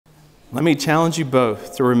Let me challenge you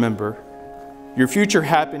both to remember your future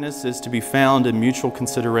happiness is to be found in mutual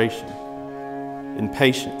consideration, in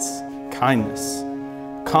patience, kindness,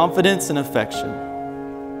 confidence, and affection.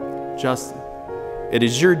 Justin, it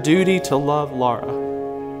is your duty to love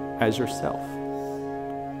Laura as yourself,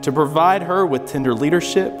 to provide her with tender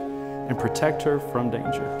leadership and protect her from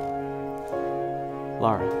danger.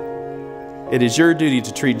 Laura, it is your duty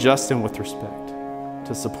to treat Justin with respect,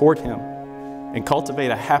 to support him, and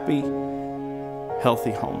cultivate a happy,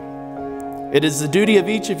 healthy home. It is the duty of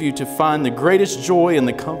each of you to find the greatest joy in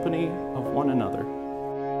the company of one another.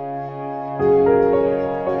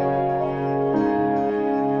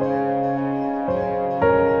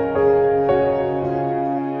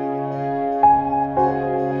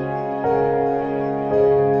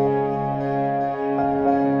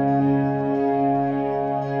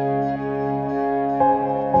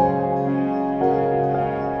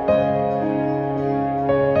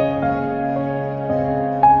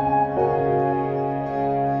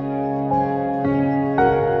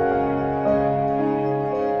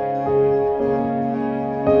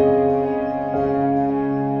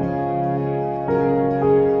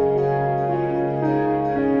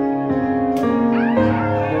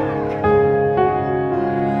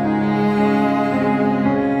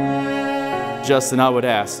 Justin, I would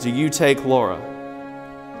ask, do you take Laura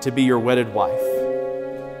to be your wedded wife?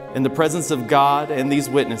 In the presence of God and these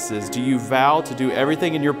witnesses, do you vow to do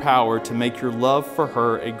everything in your power to make your love for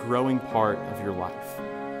her a growing part of your life?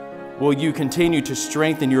 Will you continue to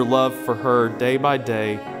strengthen your love for her day by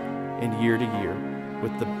day and year to year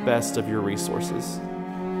with the best of your resources?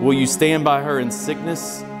 Will you stand by her in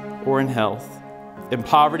sickness or in health, in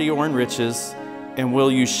poverty or in riches? And will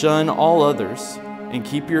you shun all others and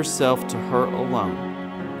keep yourself to her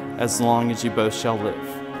alone as long as you both shall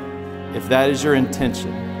live? If that is your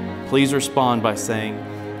intention, please respond by saying,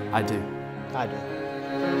 I do. I do.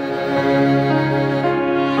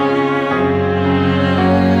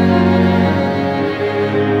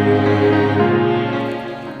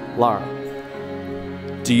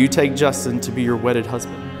 Laura, do you take Justin to be your wedded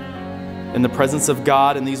husband? In the presence of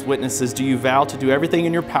God and these witnesses, do you vow to do everything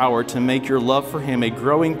in your power to make your love for him a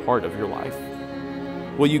growing part of your life?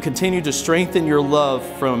 Will you continue to strengthen your love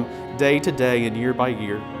from day to day and year by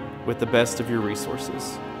year with the best of your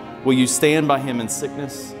resources? Will you stand by him in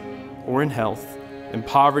sickness or in health, in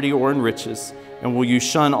poverty or in riches? And will you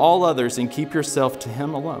shun all others and keep yourself to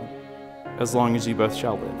him alone as long as you both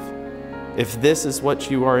shall live? If this is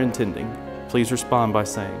what you are intending, please respond by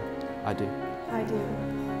saying, I do. I do.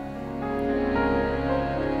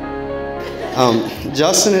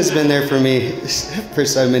 Justin has been there for me for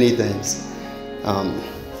so many things.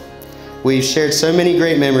 We've shared so many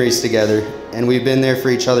great memories together, and we've been there for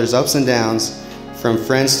each other's ups and downs, from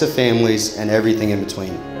friends to families and everything in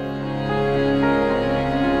between.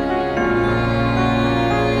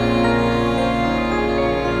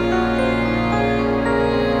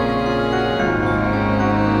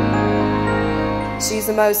 She's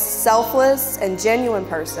the most selfless and genuine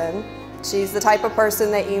person. She's the type of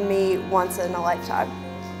person that you meet once in a lifetime.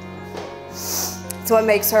 It's what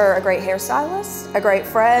makes her a great hairstylist, a great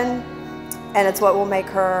friend, and it's what will make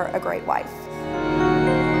her a great wife.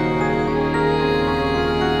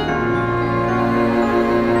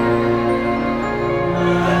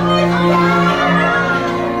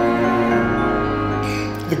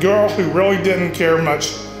 The girl who really didn't care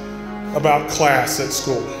much about class at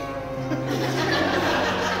school.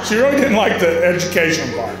 She really didn't like the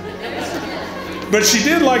education part, but she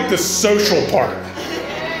did like the social part.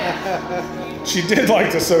 She did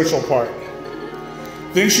like the social part.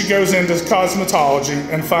 Then she goes into cosmetology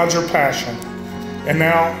and finds her passion, and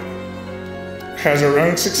now has her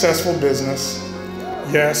own successful business.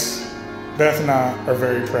 Yes, Beth and I are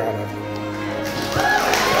very proud of her.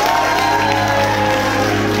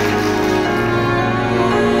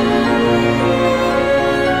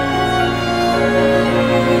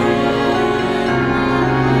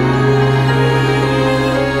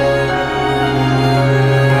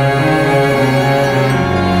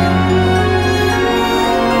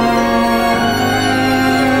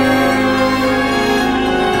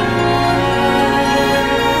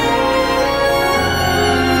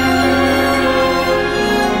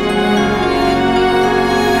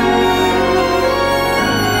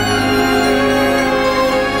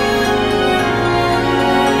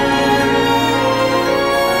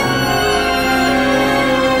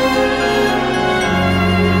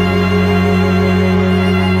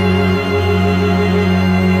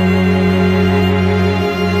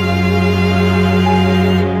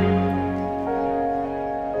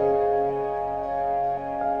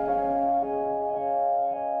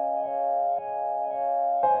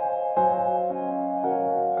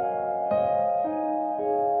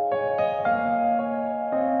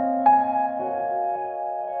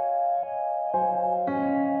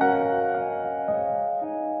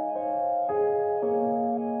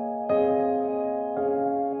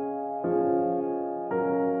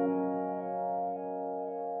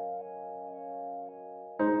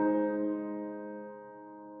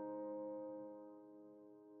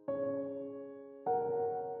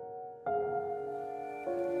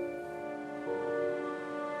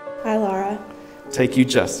 I, Laura, take you,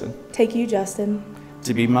 Justin, take you, Justin,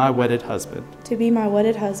 to be my wedded husband, to be my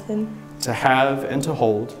wedded husband, to have and to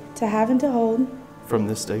hold from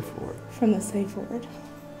this day forward,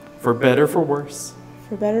 for better, for worse,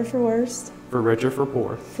 for better, for worse, for richer, for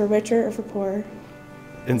poor, for richer or for poorer,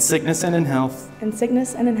 in sickness and in health,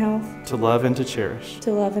 to love and to cherish,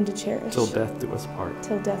 till death do us part.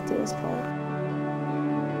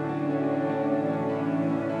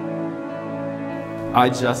 I,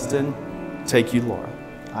 Justin, take you, Laura,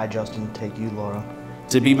 I, Justin, take you, Laura,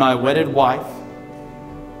 to be my wedded wife,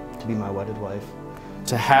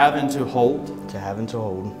 to have and to hold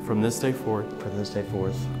from this day forth,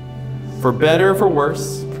 for better, for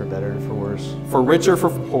worse, for richer, for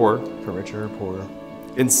poor,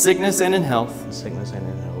 in sickness and in health,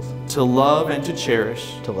 to love and to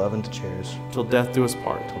cherish, till death do us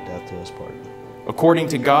part. According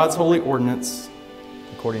to God's holy ordinance,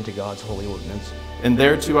 and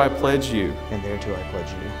thereto I pledge you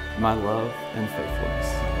my love and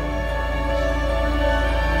faithfulness.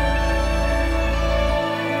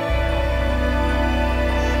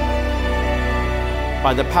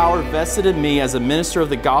 By the power vested in me as a minister of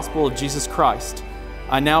the gospel of Jesus Christ,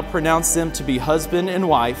 I now pronounce them to be husband and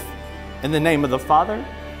wife in the name of the Father,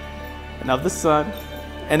 and of the Son,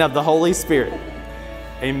 and of the Holy Spirit.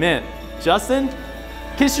 Amen. Justin,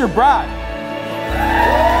 kiss your bride.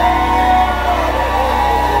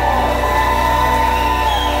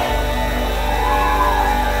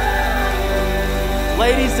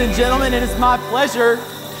 Ladies and gentlemen, it is my pleasure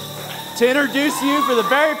to introduce you for the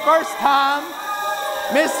very first time,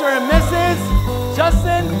 Mr. and Mrs.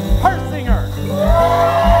 Justin Persinger.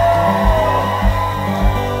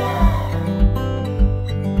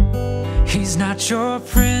 He's not your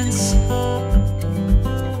prince,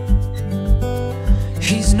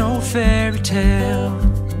 he's no fairy tale,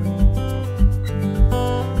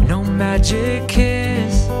 no magic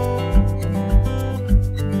kiss,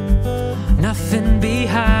 nothing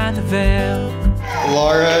behind the veil.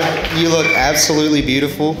 Laura, you look absolutely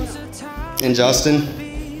beautiful. And Justin,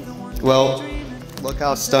 well, look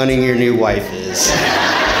how stunning your new wife is.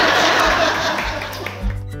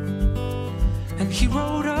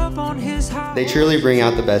 They truly bring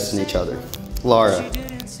out the best in each other. Laura,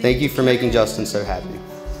 thank you for making Justin so happy.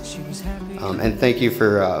 And thank you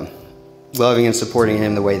for loving and supporting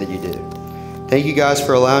him the way that you do. Thank you guys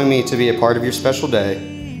for allowing me to be a part of your special day.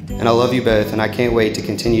 And I love you both, and I can't wait to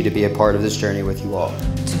continue to be a part of this journey with you all.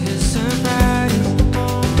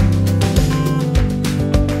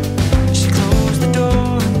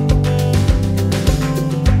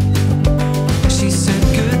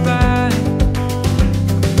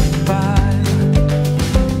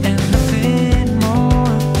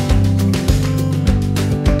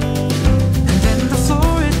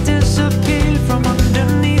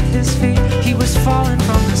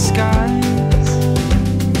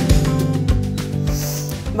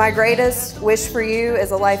 My greatest wish for you is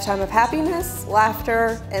a lifetime of happiness,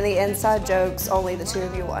 laughter, and the inside jokes only the two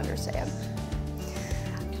of you will understand.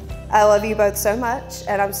 I love you both so much,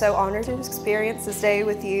 and I'm so honored to experience this day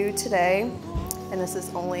with you today, and this is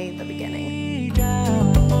only the beginning.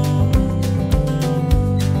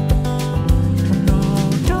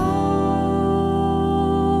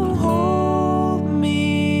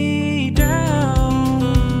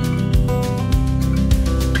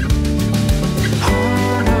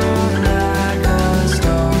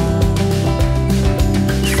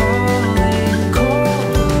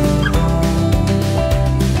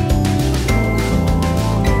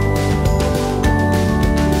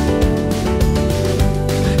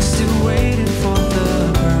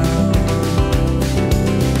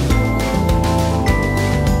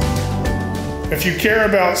 If you care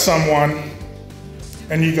about someone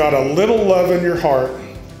and you got a little love in your heart,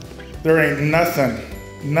 there ain't nothing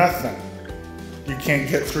you can't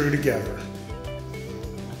get through together.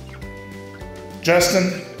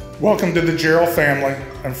 Justin, welcome to the Gerald family,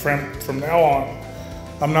 and from now on,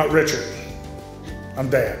 I'm not Richard, I'm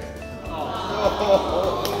Dad.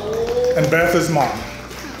 And Beth is Mom.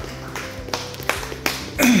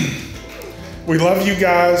 We love you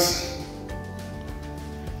guys.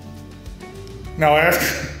 Now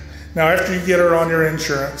after you get her on your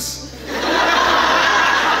insurance. As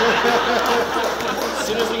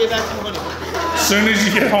soon as we get back from the honeymoon. As soon as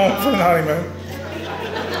you get home from the honeymoon.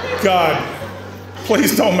 God,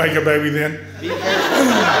 please don't make a baby then.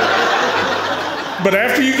 But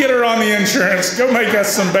after you get her on the insurance, go make us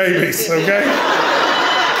some babies, okay?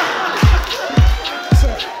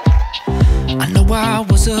 I know I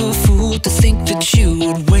was a fool to think that you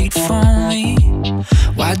would wait for me.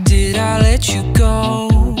 Why did I let you go?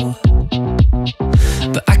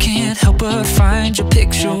 But I can't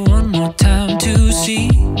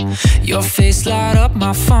Your face light up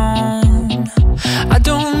my phone. I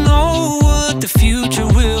don't know what the future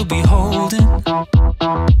will be holding.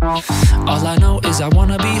 All I know is I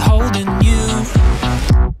wanna be holding you.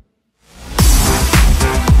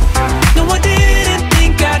 No, I didn't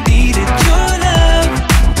think I needed your love,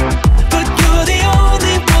 but you're the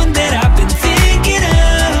only one that I've been thinking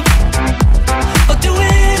of. I'll do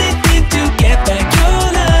anything to get back your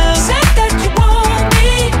love. Say that you want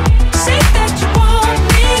me, say that you want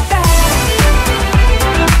me back.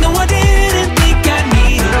 No, I didn't think I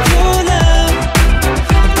needed your love,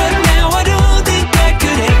 but now I don't think I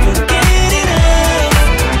could ever get enough.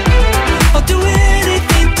 I'll do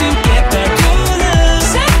anything to get back your love.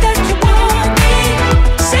 Say that you want me,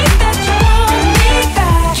 say that you want me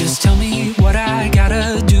back. Just tell me what I gotta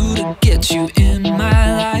do to get you in my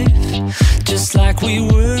life, just like we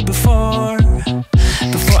were before.